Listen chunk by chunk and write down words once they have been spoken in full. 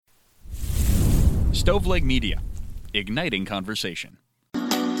Stoveleg Media, igniting conversation.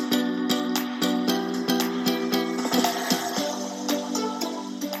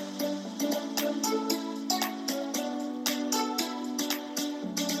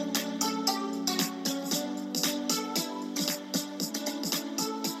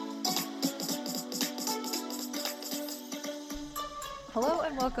 Hello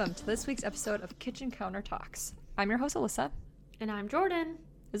and welcome to this week's episode of Kitchen Counter Talks. I'm your host, Alyssa. And I'm Jordan.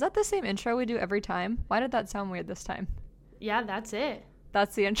 Is that the same intro we do every time? Why did that sound weird this time? Yeah, that's it.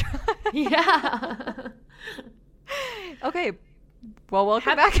 That's the intro? Yeah. Okay. Well,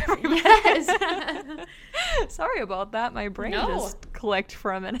 welcome back, everybody. Yes. Sorry about that. My brain just clicked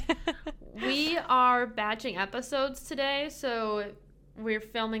for a minute. We are batching episodes today, so we're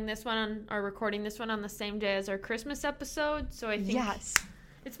filming this one or recording this one on the same day as our Christmas episode. So I think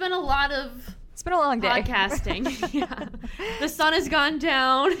it's been a lot of It's been a long day. Podcasting. Yeah. The sun has gone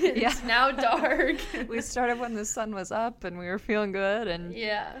down. It's now dark. We started when the sun was up and we were feeling good, and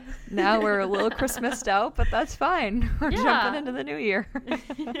now we're a little Christmased out, but that's fine. We're jumping into the new year.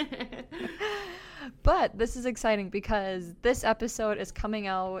 But this is exciting because this episode is coming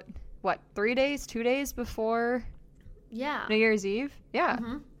out, 2 days before New Year's Eve? Yeah.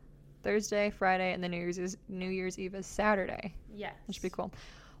 Mm-hmm. Thursday, Friday, and the New Year's Eve is Saturday. Yes. That should be cool.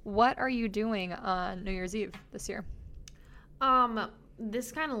 What are you doing on New Year's Eve this year? This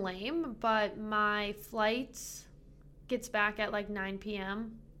is kind of lame, but my flight gets back at 9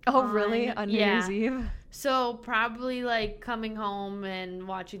 p.m. Oh, really? On New Year's Eve? So probably coming home and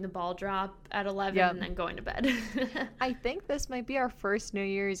watching the ball drop at 11 and then going to bed. I think this might be our first New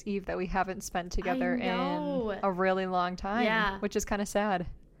Year's Eve that we haven't spent together in a really long time, which is kind of sad.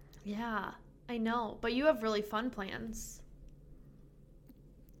 Yeah, I know. But you have really fun plans.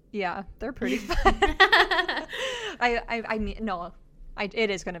 Yeah, they're pretty fun. It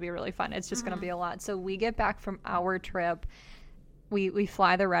is going to be really fun. It's just going to be a lot. So we get back from our trip. We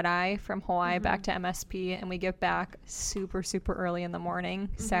fly the red eye from Hawaii back to MSP, and we get back super, super early in the morning,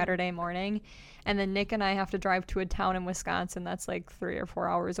 Saturday morning. And then Nick and I have to drive to a town in Wisconsin that's 3 or 4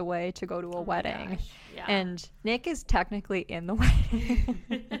 hours away to go to a wedding. Yeah. And Nick is technically in the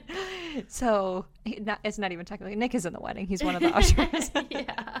wedding. So it's not even technically. Nick is in the wedding. He's one of the ushers.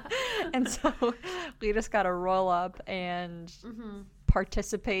 And so we just got to roll up and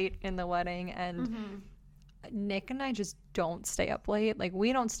participate in the wedding. And Nick and I just don't stay up late.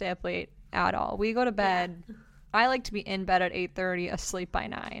 We don't stay up late at all. We go to bed. Yeah. I like to be in bed at 8:30, asleep by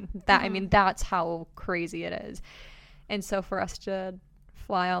 9. I mean, that's how crazy it is. And so for us to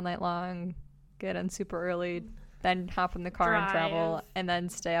fly all night long, get in super early, then hop in the car and travel, and then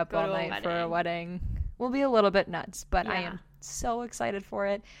stay up all night for a wedding will be a little bit nuts. But I am so excited for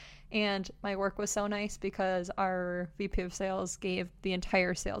it. And my work was so nice because our VP of sales gave the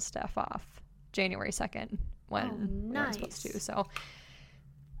entire sales staff off January 2nd when we were supposed to. So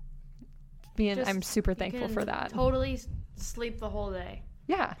I'm super thankful for that. Totally sleep the whole day.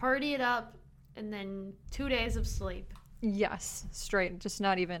 Yeah. Party it up, and then 2 days of sleep. Yes, straight. Just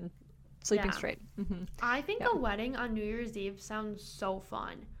not even sleeping straight. Mm-hmm. I think a wedding on New Year's Eve sounds so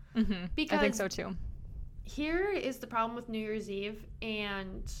fun. Mm-hmm. Because I think so too. Here is the problem with New Year's Eve,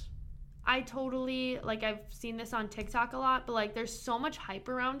 and I totally, I've seen this on TikTok a lot, but there's so much hype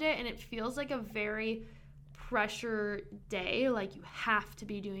around it, and it feels like a very pressure day. You have to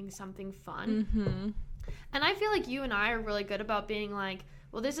be doing something fun. Mm-hmm. And I feel like you and I are really good about being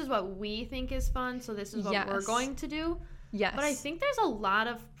well, this is what we think is fun, so this is what we're going to do. Yes. But I think there's a lot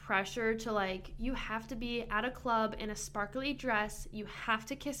of pressure to you have to be at a club in a sparkly dress, you have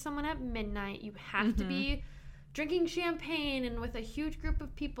to kiss someone at midnight, you have to be drinking champagne and with a huge group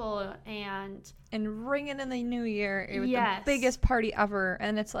of people and ringing in the new year with the biggest party ever.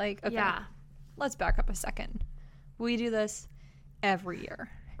 And it's let's back up a second. We do this every year.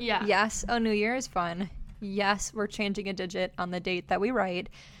 Yeah. Yes, New Year is fun. Yes, we're changing a digit on the date that we write.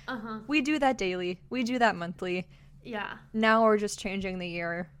 We do that daily. We do that monthly. Yeah. Now we're just changing the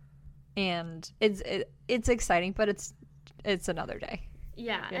year, and it's exciting, but it's another day.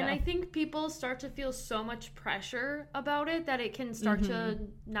 Yeah, and I think people start to feel so much pressure about it that it can start to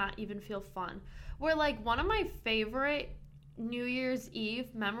not even feel fun. Where one of my favorite New Year's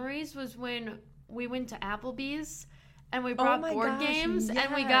Eve memories was when we went to Applebee's and we brought board games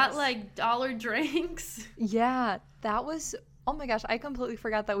and we got dollar drinks. Yeah, that was, oh my gosh, I completely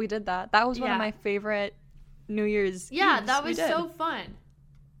forgot that we did that. That was one of my favorite New Year's Eves that was so fun.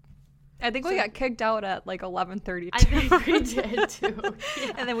 I think we got kicked out at 11:32. I think we did too.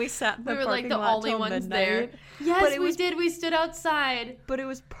 Yeah. And then we sat in the parking lot. We were the only ones midnight. there. Yes, we did. We stood outside. But it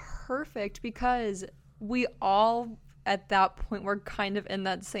was perfect because we all at that point were kind of in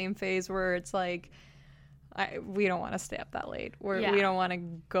that same phase where it's We don't want to stay up that late. We Yeah. don't want to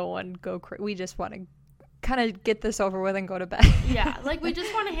go crazy. We just want to kind of get this over with and go to bed. Yeah, like we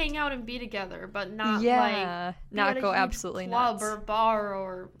just want to hang out and be together, but not Yeah, be not at a go huge absolutely club nuts. or bar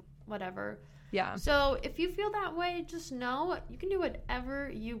or whatever. Yeah. So if you feel that way, just know you can do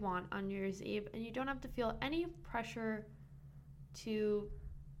whatever you want on New Year's Eve, and you don't have to feel any pressure to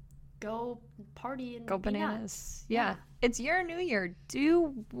go party and Go be bananas. nuts. Yeah. It's your new year.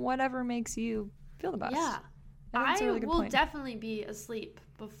 Do whatever makes you feel the best. Yeah. I think it's a really good will point. definitely be asleep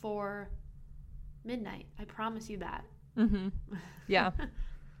before midnight. I promise you that. Mm-hmm. Yeah.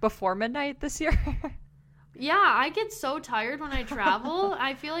 Before midnight this year. Yeah, I get so tired when I travel.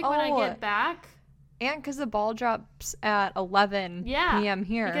 I feel like when I get back. And because the ball drops at 11 p.m.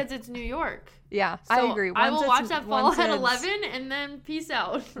 here. Because it's New York. Yeah, So I agree. I will watch that fall at it's- 11 and then peace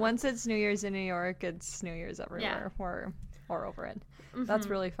out. Once it's New Year's in New York, it's New Year's everywhere. We're over it. That's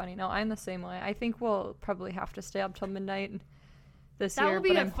really funny. No, I'm the same way. I think we'll probably have to stay up till midnight this That year. will be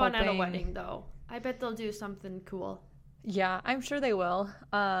but I'm fun at a hoping- wedding, though. I bet they'll do something cool. Yeah, I'm sure they will.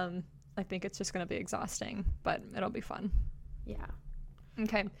 I think it's just going to be exhausting, but it'll be fun. Yeah.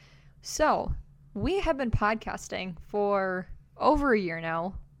 Okay. So we have been podcasting for over a year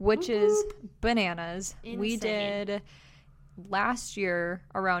now, which is bananas. We Insane. did last year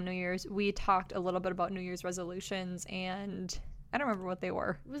around New Year's. We talked a little bit about New Year's resolutions, and I don't remember what they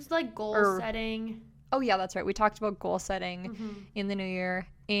were. It was like goal setting. Oh yeah, that's right. We talked about goal setting in the new year,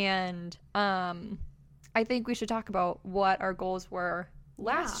 and I think we should talk about what our goals were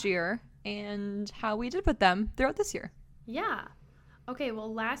last year and how we did with them throughout this year. Yeah. Okay,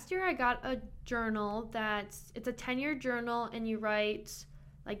 well, last year I got a journal it's a 10-year journal, and you write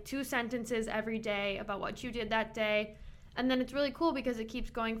like 2 sentences every day about what you did that day. And then it's really cool because it keeps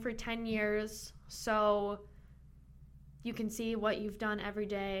going for 10 years. So you can see what you've done every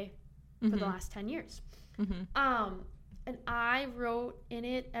day for the last 10 years. And I wrote in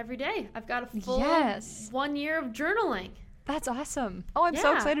it every day. I've got a full 1 year of journaling. That's awesome. Oh, I'm so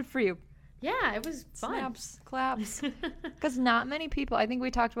Yeah. excited for you. Yeah, it was fun. Snaps, claps. Because not many people, I think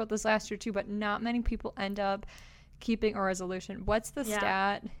we talked about this last year too, but not many people end up keeping a resolution. What's the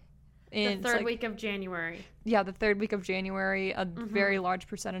stat? The third week of January. Yeah, the third week of January, a very large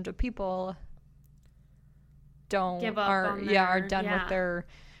percentage of people don't Give up are on are their- done with their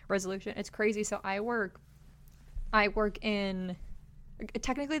resolution. It's crazy. So I work in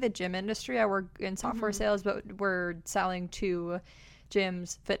technically the gym industry. I work in software sales, but we're selling to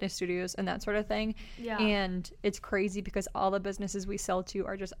gyms, fitness studios, and that sort of thing. Yeah. And it's crazy because all the businesses we sell to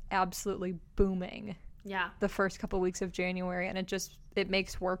are just absolutely booming Yeah. the first couple weeks of January, and it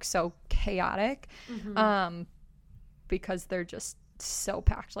makes work so chaotic because they're just so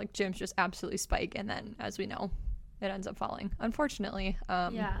packed. Like gyms just absolutely spike, and then as we know, it ends up falling, unfortunately,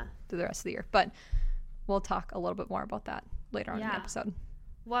 through the rest of the year. But we'll talk a little bit more about that later on in the episode.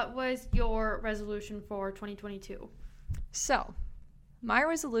 What was your resolution for 2022? So my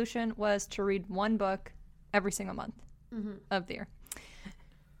resolution was to read one book every single month of the year.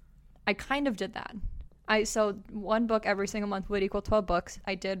 I kind of did that. So one book every single month would equal 12 books.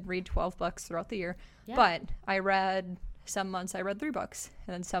 I did read 12 books throughout the year, but some months I read 3 books,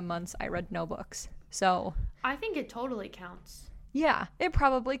 and then some months I read no books. So I think it totally counts. yeah, it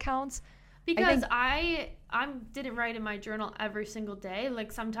probably counts. Because I didn't write in my journal every single day.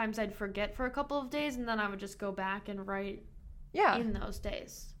 Like sometimes I'd forget for a couple of days, and then I would just go back and write in those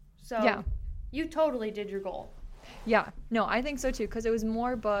days. So you totally did your goal. Yeah, no, I think so too, because it was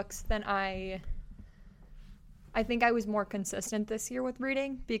more books than I think I was more consistent this year with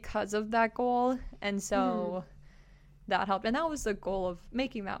reading because of that goal, and so that helped. And that was the goal of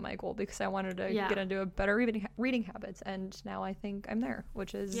making that my goal, because I wanted to get into a better reading habits, and now I think I'm there,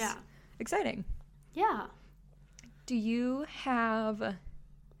 which is exciting. Yeah. Do you have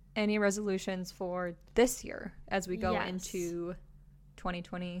any resolutions for this year as we go into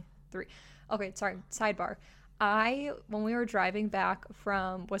 2023? Okay, sorry, sidebar. When we were driving back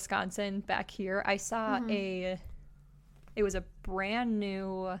from Wisconsin back here, I saw it was a brand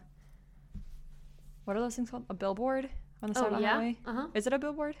new, what are those things called? A billboard on the side of the highway? Is it a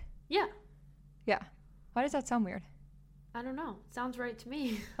billboard? Yeah. Yeah. Why does that sound weird? I don't know. Sounds right to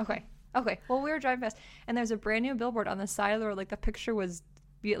me. Okay. Well, we were driving past, and there's a brand new billboard on the side of the road. Like, the picture was,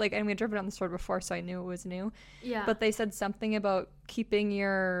 like, and we had driven on the store before, so I knew it was new. Yeah. But they said something about keeping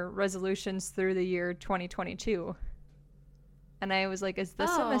your resolutions through the year 2022. And I was like, is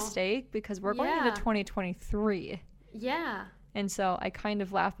this a mistake? Because we're going into 2023. Yeah. And so I kind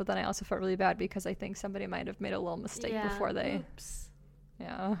of laughed, but then I also felt really bad because I think somebody might have made a little mistake before they... Oops.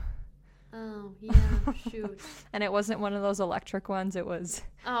 Yeah. Oh, yeah, shoot. And it wasn't one of those electric ones. It was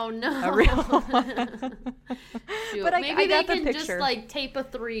Oh, no. a real one. Shoot. But Maybe I they got the can just, picture. like, tape a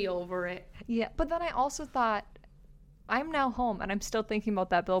 3 over it. Yeah, but then I also thought, I'm now home and I'm still thinking about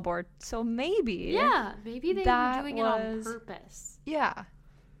that billboard. So maybe. Yeah, maybe they were that doing it on was- purpose. Yeah.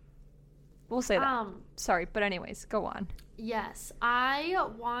 We'll say that. Sorry, but anyways, go on. Yes, I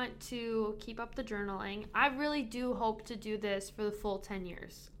want to keep up the journaling. I really do hope to do this for the full 10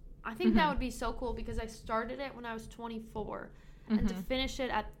 years. I think that would be so cool because I started it when I was 24. And to finish it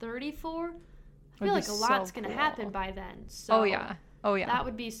at 34, I feel like a lot's going to happen by then. So Oh yeah. that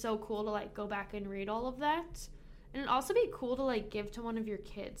would be so cool to like go back and read all of that. And it'd also be cool to like give to one of your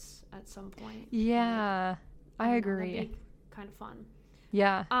kids at some point. Yeah. I don't know, agree. that'd be kind of fun.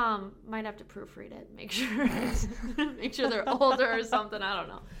 Yeah. Might have to proofread it. Make sure they're older or something. I don't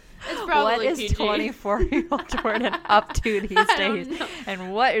know. It's probably What is PG. 24-year-old Jordan up to these days? know.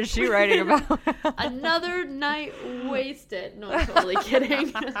 And what is she writing about? Another night wasted. No, I'm totally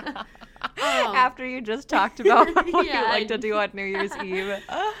kidding. After you just talked about what you Yeah, like to do on New Year's Eve.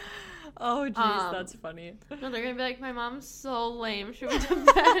 Oh, jeez, that's funny. No, they're gonna be like, my mom's so lame. She went to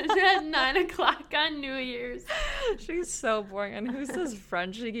bed at 9 o'clock on New Year's. She's so boring. And who's this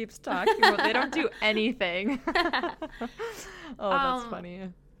friend she keeps talking about? They don't do anything. Oh, that's funny.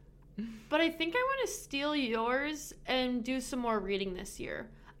 But I think I want to steal yours and do some more reading this year.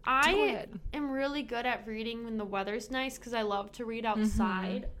 Do I it. am really good at reading when the weather's nice because I love to read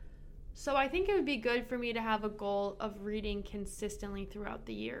outside. So I think it would be good for me to have a goal of reading consistently throughout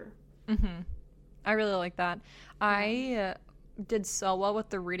the year. I really like that. I did so well with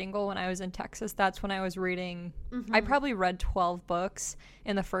the reading goal when I was in Texas. That's when I was reading. I probably read 12 books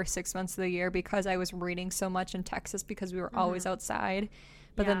in the first 6 months of the year because I was reading so much in Texas because we were always outside.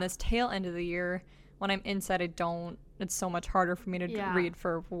 But then this tail end of the year, when I'm inside, it's so much harder for me to read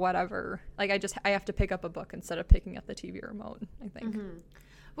for whatever. Like I have to pick up a book instead of picking up the TV remote, I think.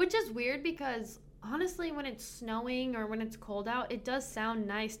 Which is weird because honestly, when it's snowing or when it's cold out, it does sound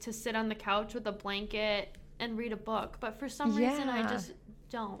nice to sit on the couch with a blanket and read a book. But for some reason, I just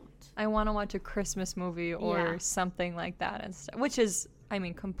don't. I want to watch a Christmas movie or something like that instead, which is, I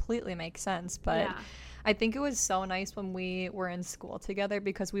mean, completely makes sense. But I think it was so nice when we were in school together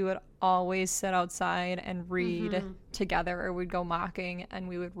because we would always sit outside and read together, or we'd go mocking and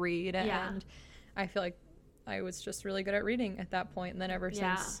we would read. And I feel like I was just really good at reading at that point. And then ever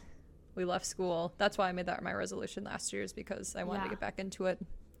since we left school, that's why I made that my resolution last year, is because I wanted to get back into it.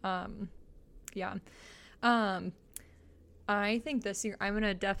 I think this year I'm going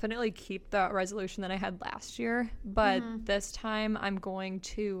to definitely keep the resolution that I had last year, but this time I'm going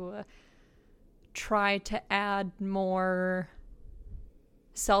to try to add more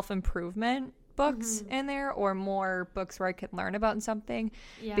self-improvement books in there, or more books where I could learn about something.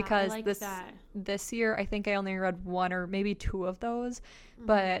 Because this year I think I only read 1 or maybe 2 of those,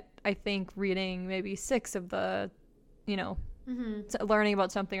 but I think reading maybe 6 of the, learning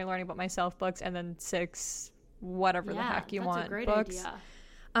about something or learning about myself books, and then 6 whatever the heck you want books. Idea.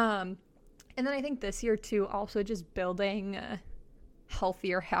 And then I think this year too, also just building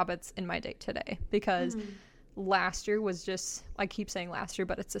healthier habits in my day-to-day, because last year was just, I keep saying last year,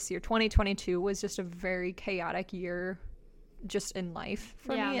 but it's this year, 2022 was just a very chaotic year just in life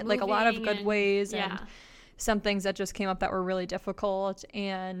for me, like a lot of good ways and some things that just came up that were really difficult,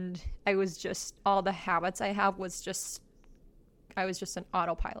 and I was just, all the habits I have was just, I was just an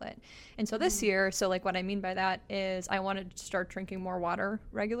autopilot. And so this year, so like what I mean by that is I wanted to start drinking more water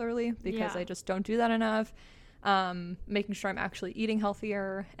regularly, because I just don't do that enough. Making sure I'm actually eating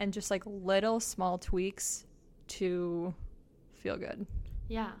healthier, and just like little small tweaks to feel good.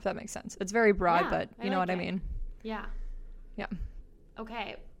 Yeah. If that makes sense. It's very broad, but you know what I mean? Yeah. Yeah.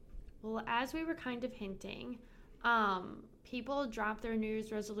 Okay. Well, as we were kind of hinting, people drop their New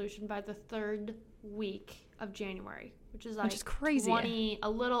Year's resolution by the 3rd week of January, which is like crazy. A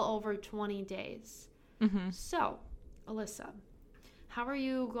little over 20 days. So, Alyssa, how are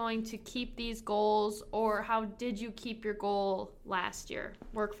you going to keep these goals, or how did you keep your goal last year?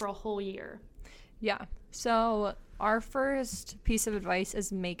 Work for a whole year. Yeah. So our first piece of advice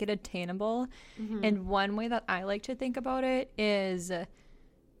is make it attainable. And one way that I like to think about it is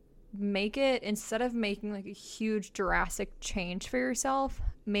make it, instead of making like a huge drastic change for yourself,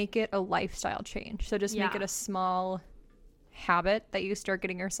 make it a lifestyle change. So just make it a small habit that you start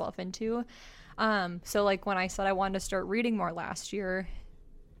getting yourself into. So like when I said I wanted to start reading more last year,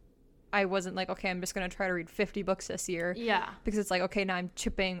 I wasn't like, okay, I'm just going to try to read 50 books this year. Yeah. Because it's like, okay, now I'm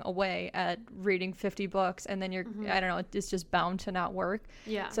chipping away at reading 50 books, and then I don't know, it's just bound to not work.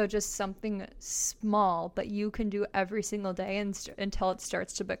 Yeah. So just something small, but you can do every single day until it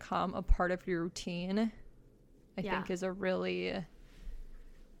starts to become a part of your routine, I think is a really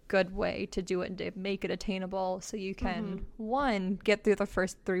good way to do it and to make it attainable, so you can, one, get through the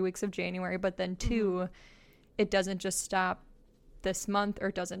first 3 weeks of January, but then two, it doesn't just stop this month, or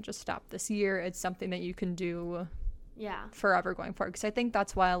it doesn't just stop this year. It's something that you can do forever going forward, because I think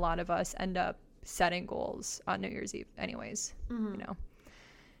that's why a lot of us end up setting goals on New Year's Eve anyways. You know.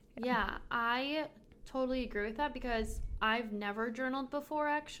 Yeah, I totally agree with that, because I've never journaled before,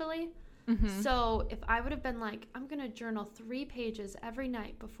 actually. So if I would have been like, I'm gonna journal 3 pages every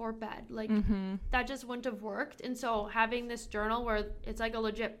night before bed, like that just wouldn't have worked. And so having this journal where it's like a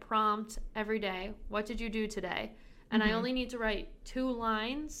legit prompt every day, what did you do today? And I only need to write 2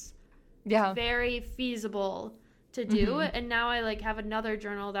 lines. Yeah. Very feasible to do. And now I like have another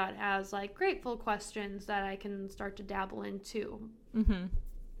journal that has like grateful questions that I can start to dabble into.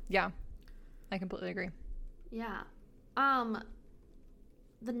 Yeah. I completely agree. Yeah.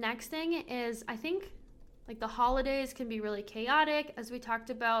 The next thing is, I think like the holidays can be really chaotic. As we talked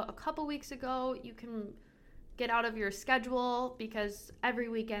about a couple weeks ago, you can get out of your schedule because every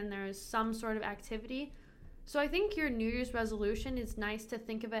weekend there's some sort of activity. So I think your New Year's resolution is nice to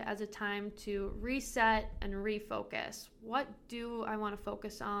think of it as a time to reset and refocus. What do I want to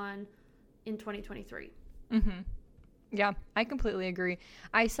focus on in 2023? Yeah, I completely agree.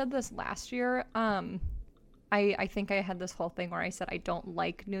 I said this last year. I think I had this whole thing where I said I don't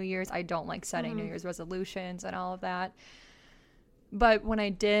like New Year's. I don't like setting New Year's resolutions and all of that. But when I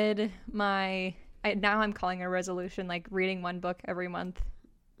did now I'm calling it a resolution, like reading 1 book every month.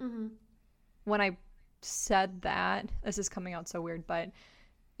 When I said that, this is coming out so weird, but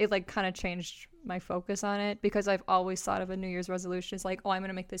it like kind of changed my focus on it, because I've always thought of a New Year's resolution as like, oh, I'm going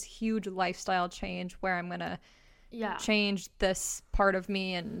to make this huge lifestyle change where I'm going to change this part of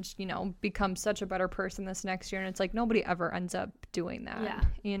me and, you know, become such a better person this next year. And it's like nobody ever ends up doing that,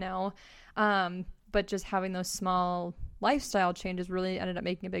 you know. But just having those small lifestyle changes really ended up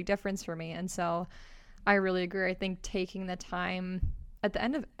making a big difference for me. And so I really agree. I think taking the time at the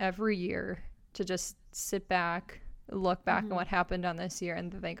end of every year to just sit back, look back on what happened on this year,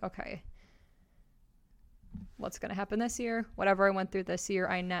 and think, okay, what's going to happen this year? Whatever I went through this year,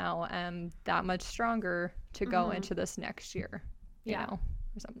 I now am that much stronger to go into this next year, you know,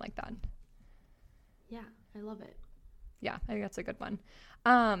 or something like that. Yeah, I love it. Yeah, I think that's a good one.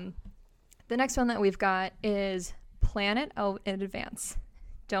 The next one that we've got is plan it out in advance.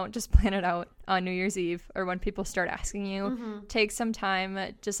 Don't just plan it out on New Year's Eve or when people start asking you. Take some time,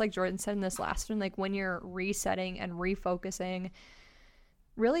 just like Jordan said in this last one, like when you're resetting and refocusing,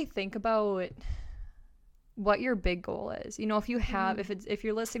 really think about what your big goal is. You know, if you have, if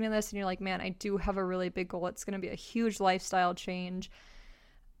you're listening to this and you're like, man, I do have a really big goal. It's going to be a huge lifestyle change.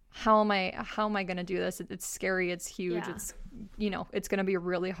 How am I going to do this? It's scary. It's huge. Yeah. It's, you know, it's going to be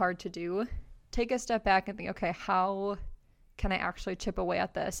really hard to do. Take a step back and think, okay, how can I actually chip away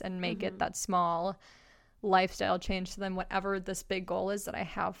at this and make it that small lifestyle change? So then whatever this big goal is that I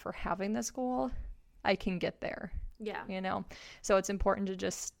have for having this goal, I can get there. Yeah. You know, so it's important to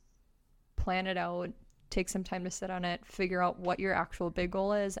just plan it out, take some time to sit on it, figure out what your actual big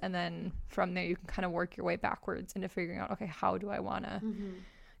goal is. And then from there, you can kind of work your way backwards into figuring out, okay, how do I want to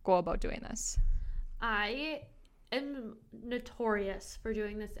go about doing this? I am notorious for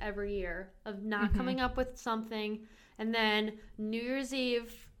doing this every year, of not coming up with something, and then New Year's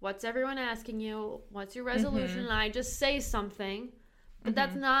Eve, what's everyone asking you? What's your resolution? And I just say something, but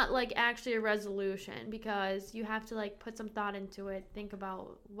that's not like actually a resolution, because you have to like put some thought into it, think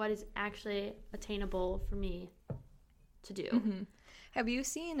about what is actually attainable for me to do. Have you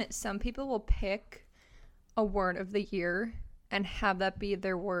seen some people will pick a word of the year and have that be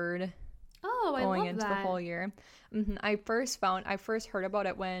their word going into the whole year? I first heard about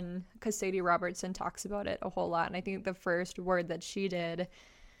it because Sadie Robertson talks about it a whole lot, and I think the first word that she did,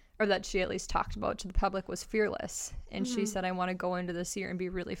 or that she at least talked about to the public, was fearless. And she said, I want to go into this year and be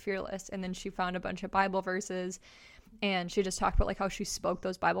really fearless. And then she found a bunch of Bible verses, and she just talked about like how she spoke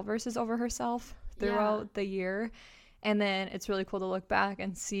those Bible verses over herself throughout the year. And then it's really cool to look back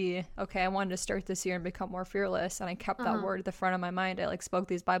and see, okay, I wanted to start this year and become more fearless, and I kept that word at the front of my mind. I like spoke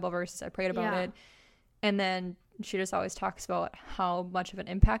these Bible verses, I prayed about it. And then she just always talks about how much of an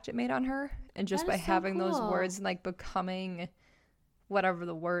impact it made on her, and just by having those words and like becoming whatever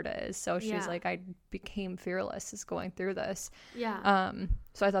the word is. So she's like, I became fearless as going through this.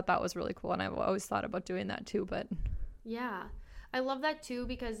 So I thought that was really cool, and I've always thought about doing that too. But I love that too,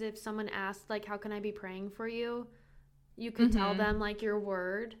 because if someone asked, like, how can I be praying for you? You could tell them, like, your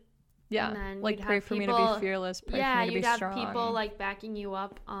word. Yeah. And then like, pray for me to be fearless. Pray for me to be strong. Yeah, you'd have people, like, backing you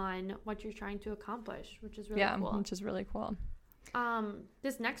up on what you're trying to accomplish, which is really cool. Yeah, which is really cool.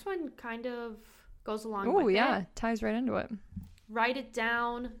 This next one kind of goes along with it. Oh, yeah. Ties right into it. Write it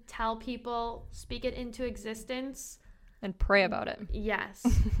down. Tell people. Speak it into existence. And pray about it. Yes.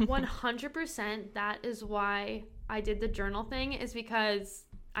 100%. That is why I did the journal thing, is because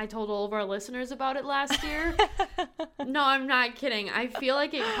I told all of our listeners about it last year. No, I'm not kidding. I feel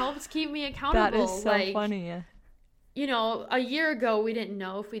like it helps keep me accountable. That is so funny. You know, a year ago, we didn't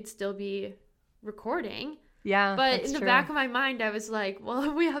know if we'd still be recording. Yeah, but in the back of my mind, I was like,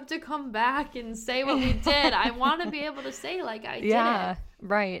 well, we have to come back and say what we did. I want to be able to say, like, I did it. Yeah,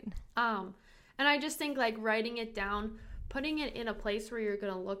 right. And I just think, like, writing it down, putting it in a place where you're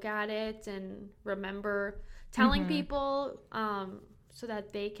going to look at it and remember, telling people so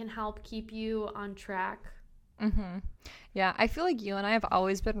that they can help keep you on track. Yeah, I feel like you and I have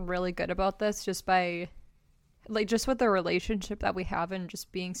always been really good about this, just by, like, just with the relationship that we have and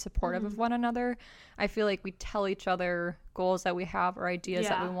just being supportive of one another. I feel like we tell each other goals that we have or ideas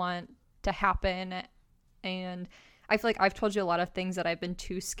that we want to happen. And I feel like I've told you a lot of things that I've been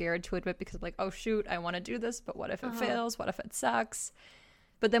too scared to admit, because I'm like, oh shoot, I want to do this, but what if it fails? What if it sucks?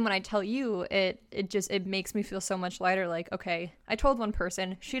 But then when I tell you, it makes me feel so much lighter. Like, okay, I told one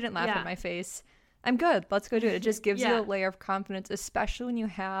person, she didn't laugh in my face. I'm good. Let's go do it. It just gives you a layer of confidence, especially when you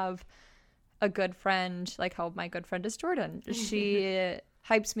have a good friend, like how my good friend is Jordan. She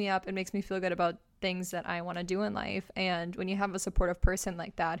hypes me up and makes me feel good about things that I want to do in life. And when you have a supportive person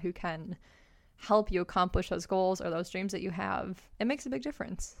like that who can help you accomplish those goals or those dreams that you have, it makes a big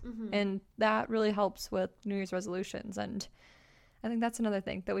difference. And that really helps with New Year's resolutions. And I think that's another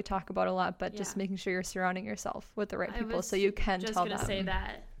thing that we talk about a lot, but just making sure you're surrounding yourself with the right people so you can tell them. Just gonna say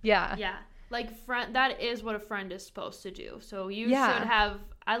that. Yeah. Yeah. Like, that is what a friend is supposed to do. So you should have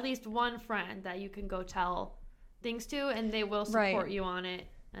at least one friend that you can go tell things to, and they will support you on it.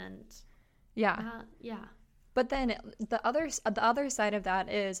 And But then the other side of that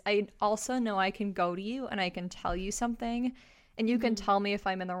is, I also know I can go to you and I can tell you something, and you can tell me if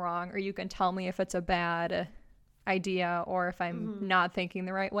I'm in the wrong, or you can tell me if it's a bad idea or if I'm not thinking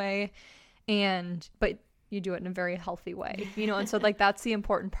the right way. But you do it in a very healthy way, you know? And so, like, that's the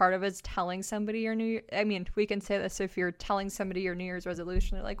important part of it, is telling somebody your we can say this, if you're telling somebody your New Year's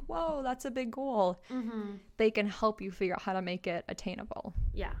resolution, they're like, whoa, that's a big goal. They can help you figure out how to make it attainable.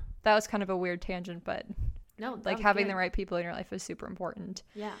 Yeah. That was kind of a weird tangent, but no, like, having the right people in your life is super important.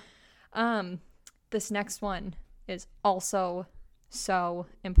 Yeah. This next one is also so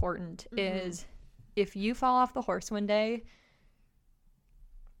important, is if you fall off the horse one day,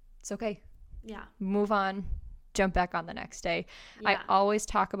 it's okay. Yeah. Move on. Jump back on the next day. Yeah. I always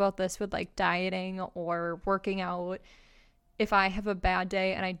talk about this with, like, dieting or working out. If I have a bad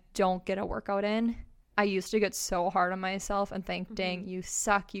day and I don't get a workout in, I used to get so hard on myself and think, dang, you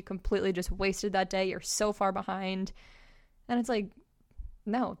suck. You completely just wasted that day. You're so far behind. And it's like,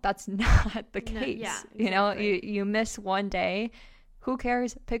 no, that's not the case. No, exactly. You know, you miss one day. Who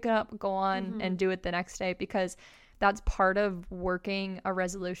cares? Pick it up, go on and do it the next day, because that's part of working a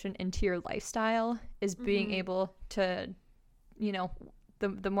resolution into your lifestyle, is being able to, you know,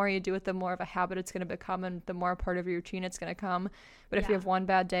 the more you do it, the more of a habit it's going to become, and the more part of your routine it's going to come. But if you have one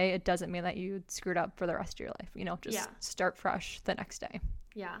bad day, it doesn't mean that you screwed up for the rest of your life. You know, just start fresh the next day.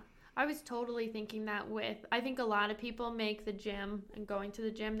 Yeah. I was totally thinking that I think a lot of people make the gym and going to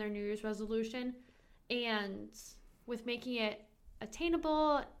the gym their New Year's resolution. And with making it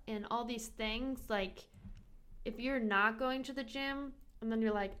attainable and all these things, like, if you're not going to the gym and then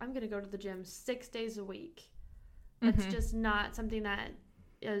you're like, I'm going to go to the gym 6 days a week, that's just not something that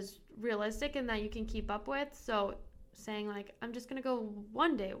is realistic and that you can keep up with. So saying, like, I'm just going to go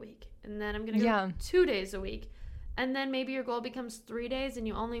 1 day a week, and then I'm going to go 2 days a week, and then maybe your goal becomes 3 days and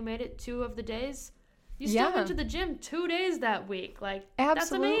you only made it 2 of the days. You still went to the gym 2 days that week. Like,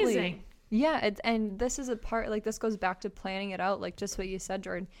 that's amazing. Yeah, and this is a part, like, this goes back to planning it out, like, just what you said,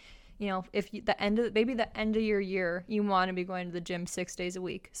 Jordan. You know, if the end of your year, you want to be going to the gym 6 days a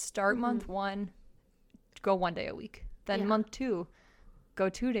week. Start month 1, go 1 day a week. Then month 2, go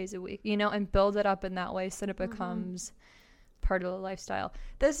 2 days a week. You know, and build it up in that way so that it becomes part of the lifestyle.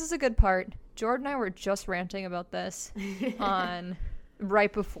 This is a good part. Jordan and I were just ranting about this on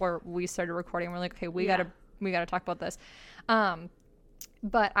right before we started recording. We're like, okay, we gotta talk about this.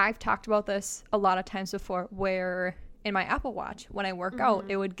 But I've talked about this a lot of times before, where in my Apple Watch, when I work out,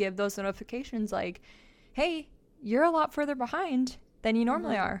 it would give those notifications like, hey, you're a lot further behind than you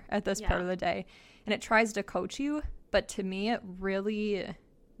normally are at this part of the day. And it tries to coach you, but to me it really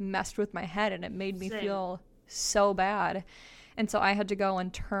messed with my head and it made me Same. feel so bad. And so I had to go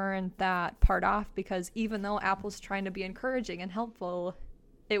and turn that part off, because even though Apple's trying to be encouraging and helpful,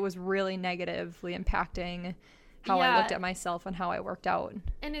 it was really negatively impacting how I looked at myself and how I worked out.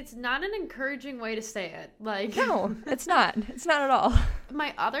 And it's not an encouraging way to say it. Like, no, it's not. It's not at all.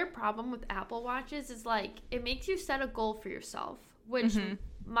 My other problem with Apple Watches is, like, it makes you set a goal for yourself, which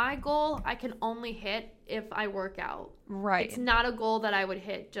my goal I can only hit if I work out. Right. It's not a goal that I would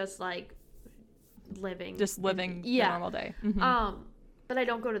hit just, like, living the normal day. But I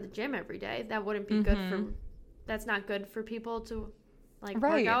don't go to the gym every day. That wouldn't be good for, that's not good for people to, like,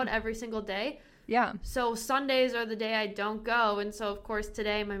 work out every single day. Yeah. So Sundays are the day I don't go. And so, of course,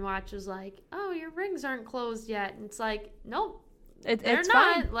 today my watch is like, oh, your rings aren't closed yet. And it's like, nope, they're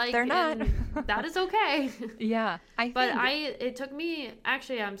not. Fine. Like, they're not. That is okay. Yeah. It took me,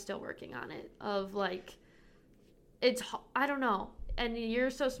 actually, I'm still working on it, of, like, I don't know. And you're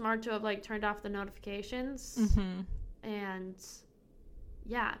so smart to have, like, turned off the notifications. And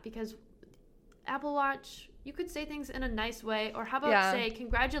yeah, because Apple Watch, you could say things in a nice way, or how about say,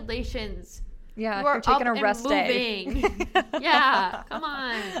 congratulations. Yeah, you are you're taking up a rest and moving. day. Yeah, come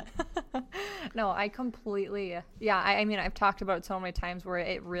on. No, I completely, I mean, I've talked about it so many times where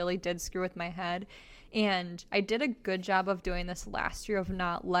it really did screw with my head. And I did a good job of doing this last year, of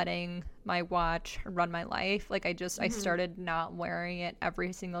not letting my watch run my life. Like, I started not wearing it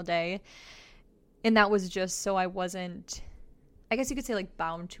every single day. And that was just so I wasn't, I guess you could say, like,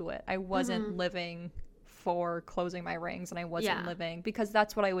 bound to it. I wasn't living for closing my rings, and I wasn't living because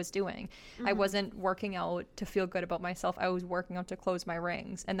that's what I was doing. I wasn't working out to feel good about myself. I was working out to close my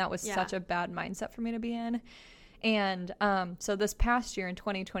rings, and that was such a bad mindset for me to be in. And so this past year in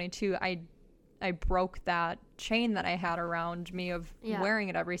 2022, I broke that chain that I had around me of wearing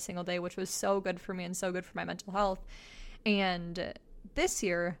it every single day, which was so good for me and so good for my mental health. And this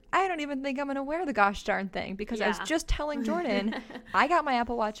year, I don't even think I'm going to wear the gosh darn thing, because I was just telling Jordan, I got my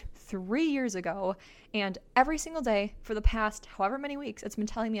Apple Watch 3 years ago, and every single day for the past however many weeks, it's been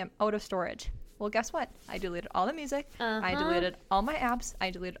telling me I'm out of storage. Well, guess what? I deleted all the music. I deleted all my apps.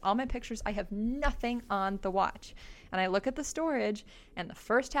 I deleted all my pictures. I have nothing on the watch. And I look at the storage, and the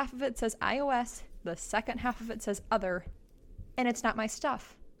first half of it says iOS, the second half of it says other, and it's not my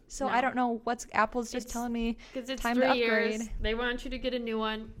stuff. So I don't know what's Apple's just telling me. Because it's time 3 to upgrade. years. They want you to get a new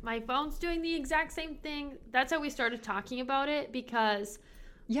one. My phone's doing the exact same thing. That's how we started talking about it, because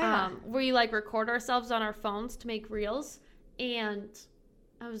we, like, record ourselves on our phones to make reels. And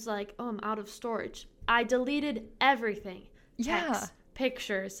I was like, oh, I'm out of storage. I deleted everything. Text,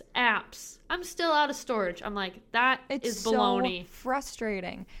 pictures, apps. I'm still out of storage. I'm like, that is baloney. So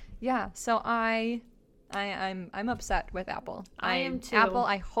frustrating. Yeah. So I'm upset with Apple. I am too. Apple,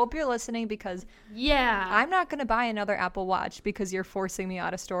 I hope you're listening, because I'm not going to buy another Apple Watch because you're forcing me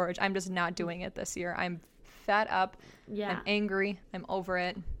out of storage. I'm just not doing it this year. I'm fed up. Yeah. I'm angry. I'm over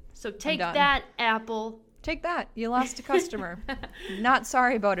it. So take that, Apple. Take that. You lost a customer. Not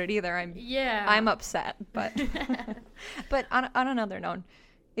sorry about it either. I'm upset, but but on another note,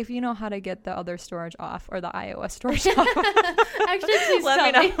 if you know how to get the other storage off, or the iOS storage off, actually, please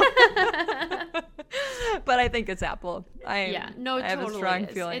let me know. But I think it's Apple. I have a strong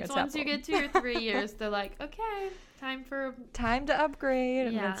feeling it's once Apple. You get to your 3 years, they're like, okay, time to upgrade,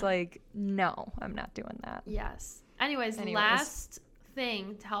 and it's like, no, I'm not doing that. Yes. Anyways, last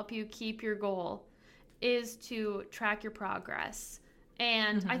thing to help you keep your goal is to track your progress.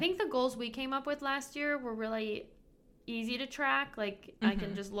 And I think the goals we came up with last year were really easy to track. Like, I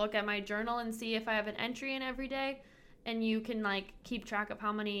can just look at my journal and see if I have an entry in every day, and you can, like, keep track of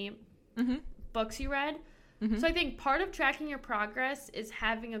how many books you read. So I think part of tracking your progress is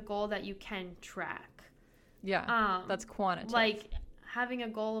having a goal that you can track. Yeah, that's quantitative. Like, having a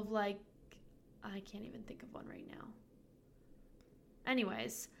goal of, like, I can't even think of one right now.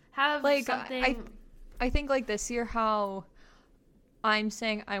 Anyways, have, like, something. I think, like, this year, how I'm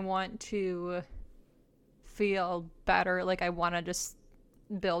saying I want to feel better, like, I want to just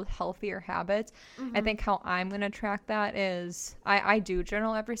build healthier habits. I think how I'm going to track that is I do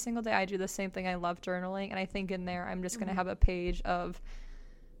journal every single day. I do the same thing. I love journaling, and I think in there I'm just going to have a page of,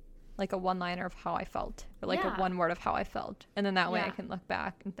 like, a one-liner of how I felt, or, like, a one word of how I felt, and then that way I can look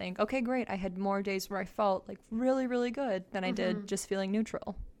back and think, okay, great, I had more days where I felt, like, really, really good than I did just feeling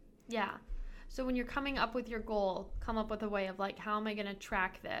neutral. Yeah. So when you're coming up with your goal, come up with a way of, like, how am I going to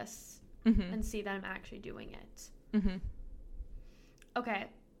track this and see that I'm actually doing it. Okay.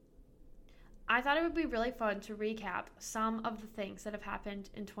 I thought it would be really fun to recap some of the things that have happened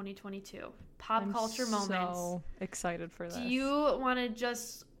in 2022. Pop culture moments. I'm so excited for this. Do you want to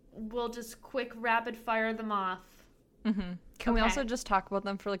we'll just quick rapid fire them off? Can we also just talk about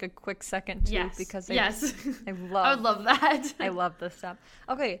them for like a quick second too? Yes. Because yes. I would love that. I love this stuff.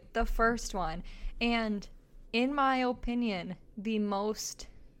 Okay, the first one. And in my opinion, maybe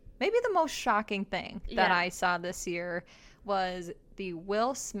the most shocking thing that I saw this year was the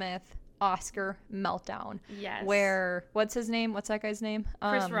Will Smith Oscar meltdown. Yes. Where, what's his name? What's that guy's name?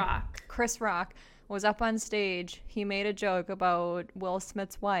 Chris Rock. Chris Rock was up on stage. He made a joke about Will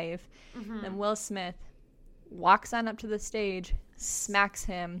Smith's wife. And Will Smith walks on up to the stage, smacks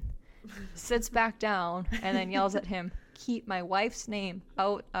him, sits back down, and then yells at him, "Keep my wife's name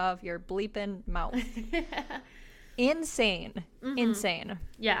out of your bleeping mouth." Insane. Insane.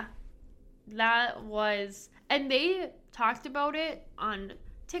 Yeah. That was, and they talked about it on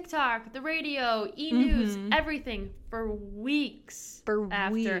TikTok, the radio, E-News, everything for weeks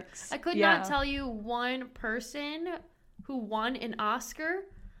after. I could not tell you one person who won an Oscar,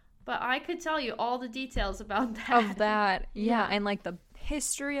 but I could tell you all the details about that. Yeah. And like the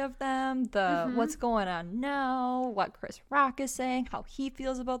history of them, what's going on now, what Chris Rock is saying, how he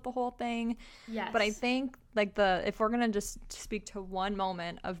feels about the whole thing. Yes. But I think like if we're gonna just speak to one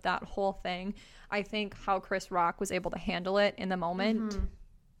moment of that whole thing, I think how Chris Rock was able to handle it in the moment,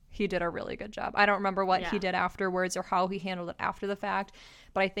 he did a really good job. I don't remember what he did afterwards or how he handled it after the fact,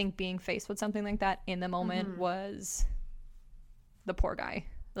 but I think being faced with something like that in the moment was the poor guy.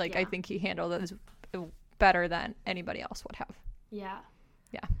 Like, I think he handled it better than anybody else would have. Yeah.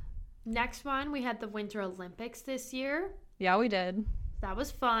 Yeah. Next one, we had the Winter Olympics this year. Yeah, we did. That was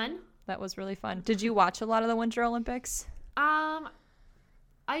fun. That was really fun. Did you watch a lot of the Winter Olympics?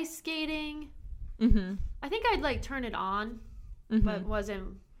 Ice skating. I think I'd like turn it on, but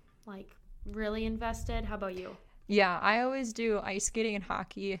wasn't like really invested. How about you? Yeah, I always do ice skating and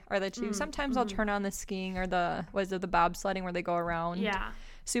hockey are the two. Sometimes I'll turn on the skiing or the bobsledding where they go around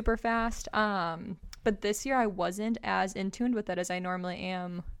super fast. But this year I wasn't as in tune with it as I normally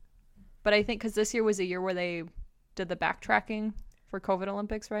am. But I think because this year was a year where they did the backtracking for COVID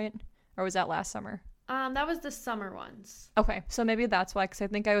Olympics, right? Or was that last summer? That was the summer ones. Okay, so maybe that's why, because I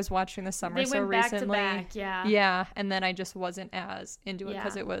think I was watching the summer so recently. They went back to back, Yeah, and then I just wasn't as into it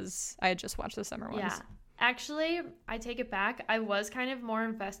because I had just watched the summer ones. Yeah. Actually, I take it back. I was kind of more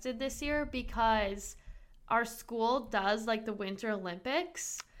invested this year because our school does like the Winter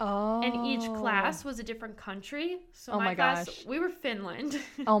Olympics. Oh. And each class was a different country. So my class, gosh. we were Finland.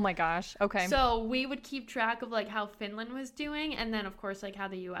 Oh my gosh. Okay. So we would keep track of like how Finland was doing and then of course like how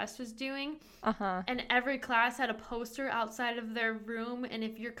the US was doing. And every class had a poster outside of their room, and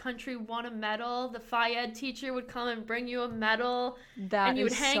if your country won a medal, the Phi Ed teacher would come and bring you a medal. And you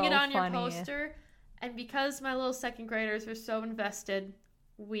would hang it on your poster. And because my little second graders were so invested,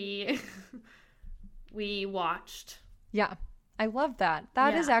 we watched. Yeah. I love that.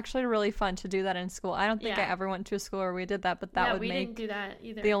 That is actually really fun to do that in school. I don't think I ever went to a school where we did that, but that would make didn't do that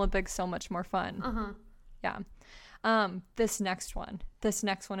either. The Olympics so much more fun. Yeah. This next one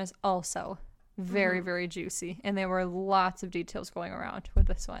is also very, very juicy, and there were lots of details going around with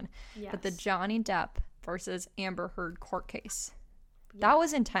this one. Yes. But the Johnny Depp versus Amber Heard court case. Yes. That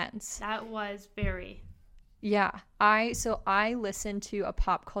was intense. That was very. Yeah. I listened to a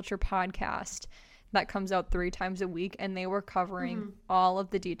pop culture podcast that comes out 3 times a week, and they were covering all of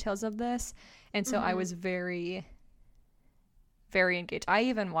the details of this. And so I was very, very engaged. I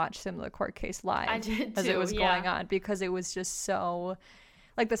even watched some of the court case live. I did as it was going on, because it was just so,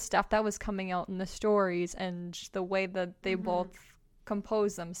 like, the stuff that was coming out in the stories and the way that they both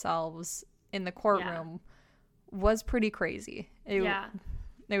composed themselves in the courtroom was pretty crazy. It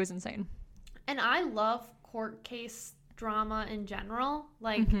was insane. And I love court case drama in general.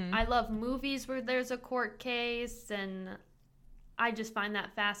 Like, I love movies where there's a court case, and I just find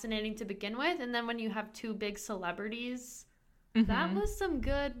that fascinating to begin with. And then when you have 2 big celebrities, that was some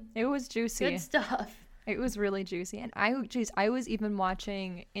good. It was juicy. Good stuff. It was really juicy. And I was even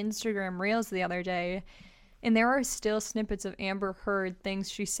watching Instagram Reels the other day, and there are still snippets of Amber Heard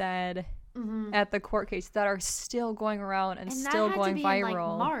things she said at the court case that are still going around and still going viral. In,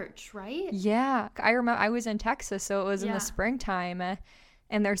 like, March, right? Yeah, I remember I was in Texas, so it was in the springtime,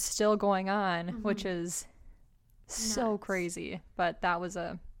 and they're still going on, which is so crazy. But that was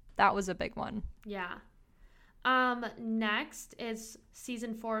a big one. Yeah. Next is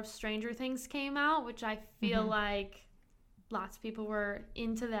season 4 of Stranger Things came out, which I feel like lots of people were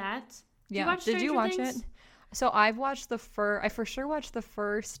into that. Did you watch it? So I've watched I for sure watched the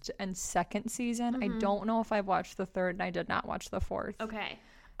first and second season. I don't know if I've watched the third, and I did not watch the fourth. Okay.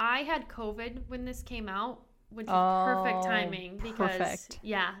 I had COVID when this came out, which is perfect timing because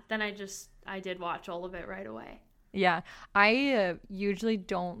then I did watch all of it right away. Yeah. I usually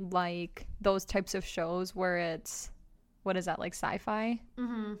don't like those types of shows where it's what is that, like sci-fi?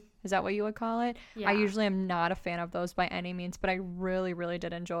 Mm-hmm. Is that what you would call it? Yeah. I usually am not a fan of those by any means, but I really, really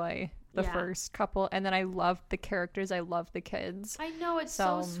did enjoy the first couple. And then I loved the characters. I loved the kids. I know, it's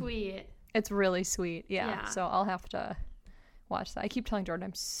so sweet. It's really sweet. Yeah. So I'll have to watch that. I keep telling Jordan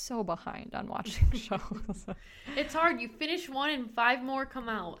I'm so behind on watching shows. It's hard. You finish one and 5 more come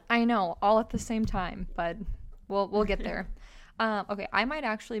out. I know, all at the same time, but we'll get there. Okay, I might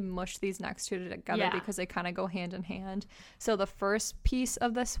actually mush these next two together because they kind of go hand in hand. So the first piece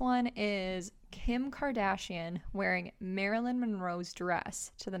of this one is Kim Kardashian wearing Marilyn Monroe's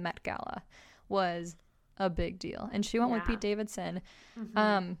dress to the Met Gala was a big deal. And she went with Pete Davidson.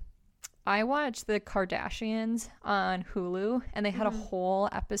 Mm-hmm. I watched the Kardashians on Hulu, and they had a whole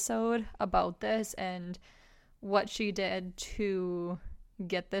episode about this and what she did to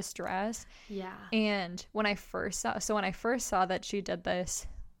get this dress. Yeah. And when I first saw that she did this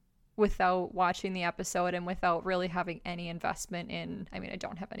without watching the episode and without really having any investment in, I mean, I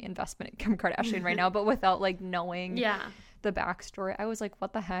don't have any investment in Kim Kardashian right now, but without like knowing the backstory, I was like,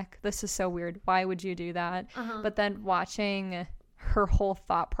 what the heck? This is so weird. Why would you do that? But then watching her whole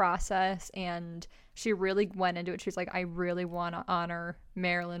thought process, and she really went into it. She's like, I really want to honor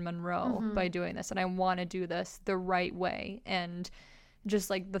Marilyn Monroe by doing this, and I want to do this the right way. And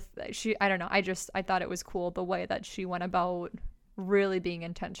just like I don't know, I thought it was cool the way that she went about really being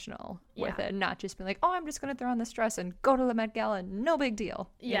intentional with it, not just being like, oh, I'm just gonna throw on this dress and go to the Met Gala, no big deal.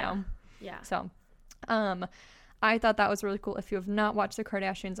 You know? So I thought that was really cool. If you have not watched the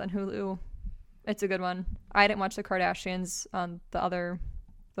Kardashians on Hulu, it's a good one. I didn't watch the Kardashians on the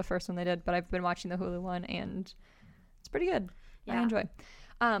first one they did, but I've been watching the Hulu one, and it's pretty good. I enjoy.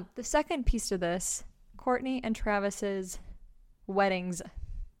 The second piece to this, Kourtney and Travis's weddings.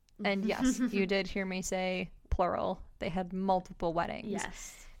 And yes, you did hear me say plural. They had multiple weddings.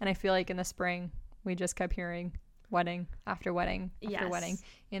 Yes. And I feel like in the spring, we just kept hearing wedding after wedding after wedding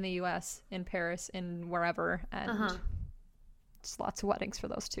in the U.S., in Paris, in wherever. And just lots of weddings for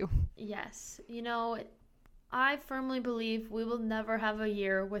those two. Yes. You know, I firmly believe we will never have a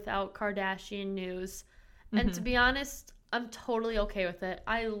year without Kardashian news. And to be honest, I'm totally okay with it.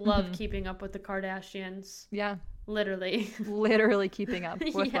 I love keeping up with the Kardashians. Yeah. Literally keeping up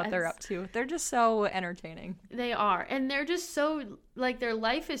with what they're up to. They're just so entertaining. They are. And they're just so, like, their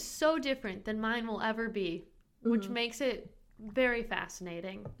life is so different than mine will ever be, which makes it very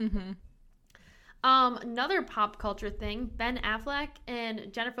fascinating. Another pop culture thing, Ben Affleck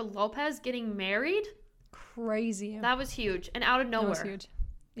and Jennifer Lopez getting married. Crazy. That was huge. And out of nowhere. That was huge.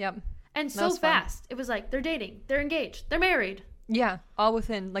 Yep. And so fast. It was like, they're dating, they're engaged, they're married. Yeah, all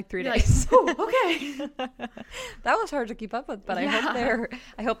within like 3 days. Like, oh, okay. That was hard to keep up with, but I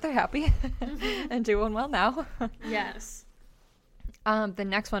hope they're happy and doing well now. Yes. The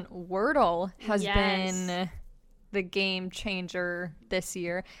next one, Wordle, has been the game changer this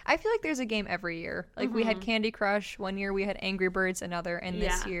year. I feel like there's a game every year. Like we had Candy Crush one year, we had Angry Birds another, and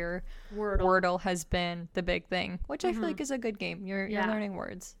this year Wordle has been the big thing, which I feel like is a good game. You're learning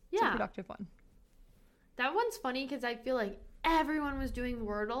words. It's a productive one. That one's funny because I feel like everyone was doing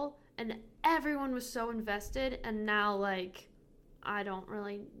Wordle and everyone was so invested, and now like I don't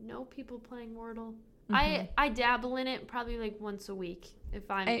really know people playing Wordle. I dabble in it probably like once a week if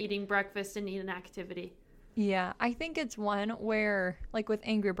I'm eating breakfast and need an activity. Yeah, I think it's one where like with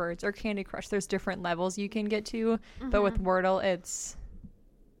Angry Birds or Candy Crush there's different levels you can get to, but with Wordle it's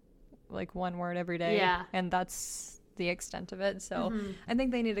like one word every day, and that's the extent of it. So I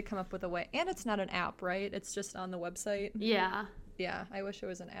think they need to come up with a way, and it's not an app, right? It's just on the website. Yeah, I wish it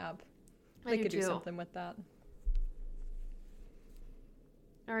was an app. They could do something with that.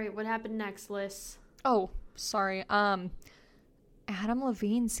 All right, what happened next, Liz? Oh, sorry. Adam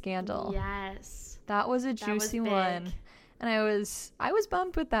Levine scandal. Yes, that was a juicy one, and I was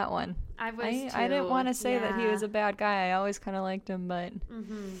bummed with that one. I was too. I didn't want to say that he was a bad guy. I always kind of liked him, but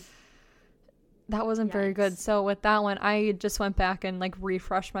that wasn't very good. So with that one, I just went back and like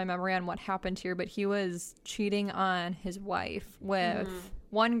refreshed my memory on what happened here. But he was cheating on his wife with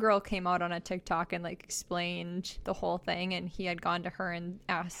one girl. Came out on a TikTok and like explained the whole thing, and he had gone to her and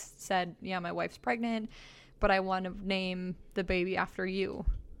said, yeah, my wife's pregnant, but I want to name the baby after you,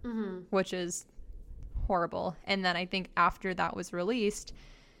 which is horrible. And then I think after that was released,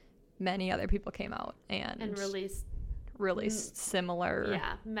 many other people came out and released similar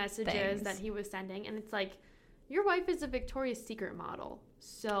messages things that he was sending, and it's like, your wife is a Victoria's Secret model,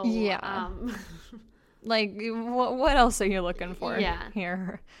 so like what else are you looking for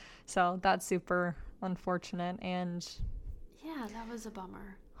here? So that's super unfortunate, and that was a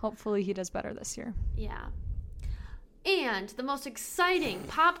bummer. Hopefully he does better this year. And the most exciting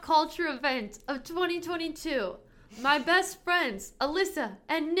pop culture event of 2022, My best friends, Alyssa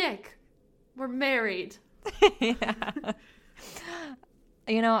and Nick, were married. Yeah.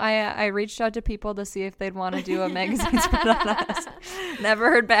 You know, I reached out to people to see if they'd want to do a magazine spread on us. Never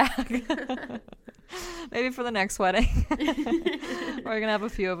heard back. Maybe for the next wedding. We're going to have a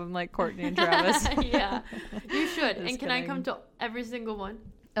few of them like Courtney and Travis. Yeah, you should. Just And can I come to every single one?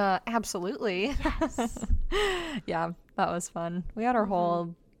 Absolutely. Yes. Yeah, that was fun. We had our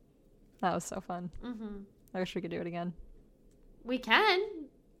whole... That was so fun. I wish we could do it again. We can.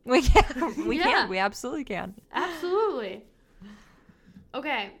 We can. We Yeah. can. We absolutely can. Absolutely.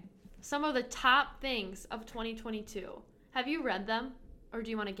 Okay, some of the top things of 2022. Have you read them, or do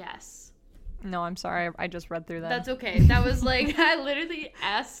you want to guess? No, I'm sorry. I just read through them. That's okay. That was like, I literally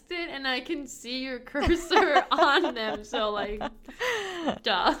asked it, and I can see your cursor on them, so like,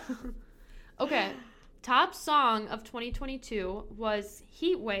 duh. Okay, top song of 2022 was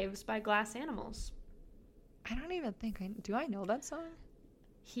Heat Waves by Glass Animals. I don't even think do I know that song?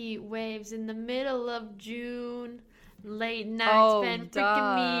 Heat waves in the middle of June. Late nights been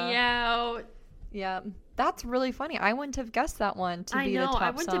freaking me out. Yeah, that's really funny. I wouldn't have guessed that one to be the top song.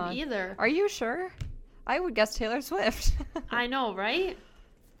 I wouldn't have either. Are you sure? I would guess Taylor Swift. I know, right?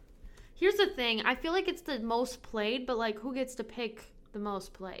 Here's the thing. I feel like it's the most played, but like, who gets to pick the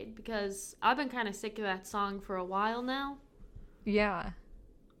most played? Because I've been kind of sick of that song for a while now. Yeah.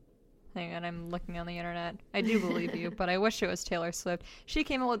 Hang on, I'm looking on the internet. I do believe you, but I wish it was Taylor Swift. I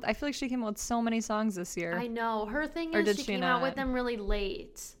feel like she came out with so many songs this year. I know. Her thing Or is did she she came out with them really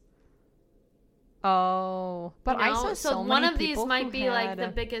late. Oh, but You know? I saw so many one of these people might who be like had- the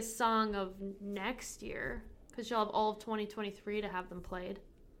biggest song of next year, because you'll have all of 2023 to have them played.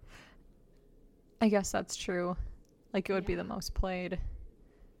 I guess that's true. Like, it would be Yeah. the most played.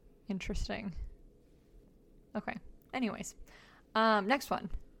 Interesting. Okay. Anyways. Next one.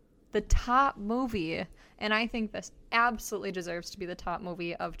 The top movie, and I think this absolutely deserves to be the top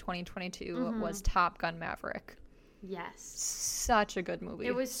movie of 2022, was Top Gun Maverick. Yes. Such a good movie.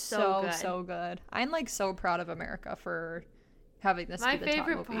 It was so good. So good. I'm like so proud of America for having this My be the top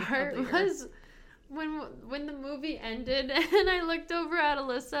favorite movie part of the year. was when the movie ended and I looked over at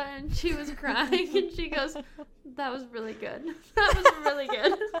Alyssa and she was crying and she goes, "That was really good. That was really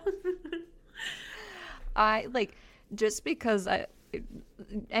good." I like, just because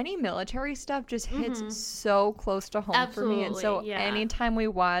any military stuff just hits so close to home for me, and so Absolutely, yeah. anytime we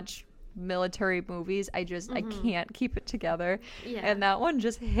watch military movies, I can't keep it together. Yeah. And that one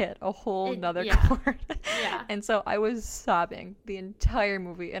just hit a whole nother yeah. chord. Yeah. And so I was sobbing the entire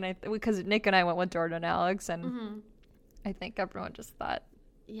movie, and because Nick and I went with Jordan and Alex, and I think everyone just thought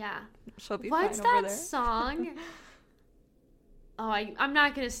Yeah. she'll be What's fine over that there. song? Oh, I'm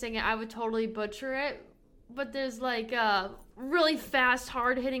not gonna sing it. I would totally butcher it. But there's like a really fast,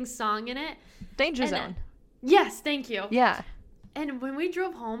 hard-hitting song in it. Danger And- Zone. Yes, thank you. Yeah. And when we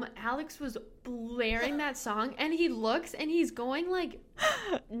drove home, Alex was blaring that song, and he looks, and he's going like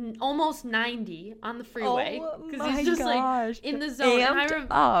almost 90 on the freeway Oh because my he's just gosh. like in the zone. And Amped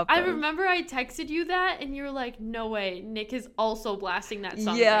up. I remember I texted you that, and you were like, "No way, Nick is also blasting that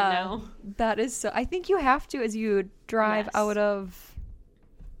song Yeah. right now." That is so. I think you have to as you drive Yes. out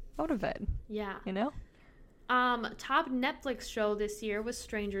of it. Yeah. You know. Top Netflix show this year was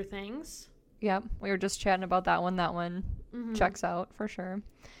Stranger Things. Yep. We were just chatting about that one. That one checks out for sure.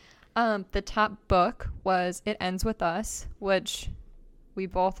 The top book was It Ends With Us, which we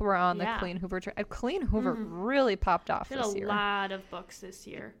both were on the Yeah. Colleen Hoover. Colleen Hoover really popped off Did this a year. lot of books this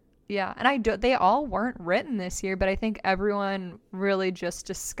year. Yeah, and they all weren't written this year, but I think everyone really just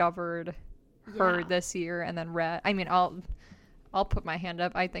discovered her Yeah. this year and then read. I mean, I'll put my hand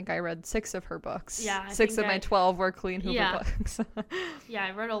up. I think I read 6 of her books. Yeah, I 6 think of my 12 were Colleen Hoover Yeah. books. Yeah,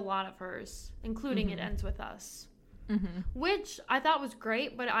 I read a lot of hers, including It Ends With Us. Mm-hmm. Which I thought was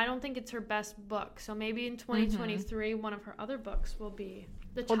great, but I don't think it's her best book. So maybe in 2023, one of her other books will be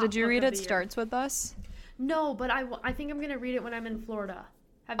the top Well, did you book read of It the year. Starts With Us? No, but I think I'm going to read it when I'm in Florida.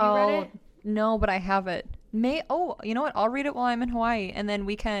 Have you read it? No, but I have it. You know what? I'll read it while I'm in Hawaii, and then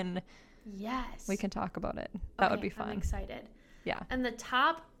we can Yes. talk about it. That would Okay, be fun. I'm excited. Yeah. And the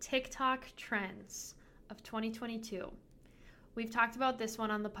top TikTok trends of 2022. We've talked about this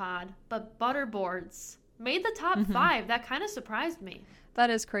one on the pod, but butterboards made the top 5. That kind of surprised me. That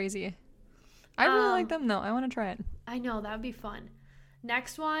is crazy. I really like them, though. I want to try it. I know, that would be fun.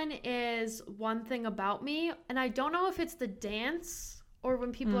 Next one is One Thing About Me, and I don't know if it's the dance or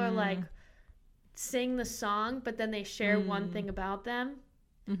when people are like sing the song, but then they share one thing about them.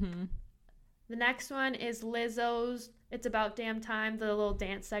 Mm-hmm. The next one is Lizzo's It's About Damn Time, the little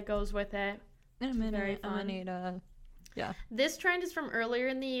dance that goes with it. In a minute, very I'm gonna fun. need a... Yeah. This trend is from earlier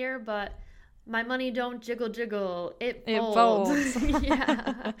in the year, but My money don't jiggle jiggle. It It folds. folds.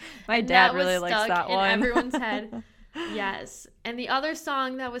 Yeah. My And dad that was really likes stuck that in one. everyone's head. Yes. And the other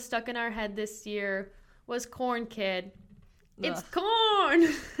song that was stuck in our head this year was Corn Kid. It's corn.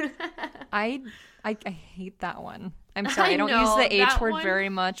 I hate that one. I'm sorry. I don't use know, the H that word one- very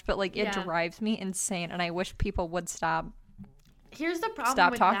much, but like it Yeah. drives me insane, and I wish people would stop Here's the problem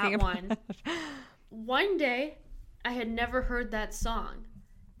stop with talking that about one. it. One day, I had never heard that song.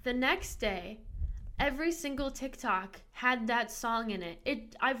 The next day, every single TikTok had that song in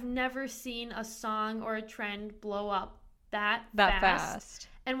it. I've never seen a song or a trend blow up that fast.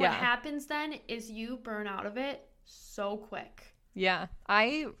 And what Yeah. happens then is you burn out of it so quick. Yeah,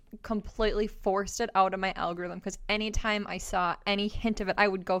 I completely forced it out of my algorithm because anytime I saw any hint of it, I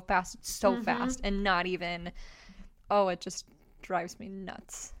would go fast so fast and not even. Oh, it just drives me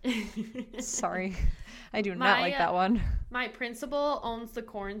nuts. Sorry, I do not like that one. My principal owns the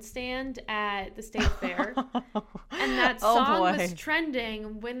corn stand at the state fair. And that Oh, song boy. was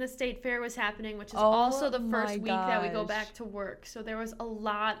trending when the state fair was happening, which is Oh, also the my first week that we go gosh. back to work. So there was a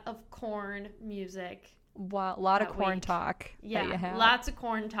lot of corn music. Wow, a lot of that corn week. talk that you Yeah, have. lots of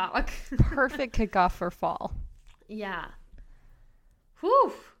corn talk. Perfect kickoff for fall. Yeah.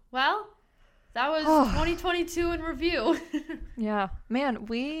 Whew. Well, that was 2022 in review. Yeah, man,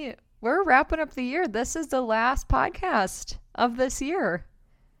 we're wrapping up the year. This is the last podcast of this year.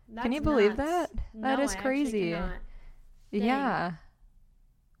 Can you That's believe nuts. that? No, That is I actually crazy. cannot. Dang. Yeah.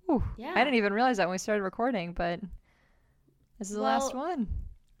 Ooh, Yeah. I didn't even realize that when we started recording, but this is the last Well, one.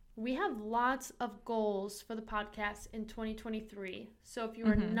 We have lots of goals for the podcast in 2023. So if you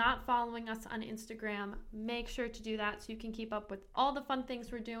are Mm-hmm. not following us on Instagram, make sure to do that so you can keep up with all the fun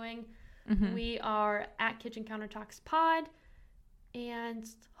things we're doing. Mm-hmm. We are at Kitchen Counter Talks Pod, and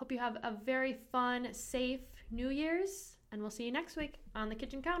hope you have a very fun, safe New Year's. And we'll see you next week on the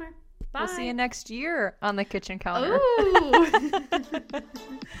Kitchen Counter. Bye. We'll see you next year on the kitchen counter. Ooh.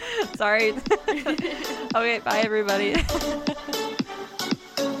 Sorry. Okay, bye everybody.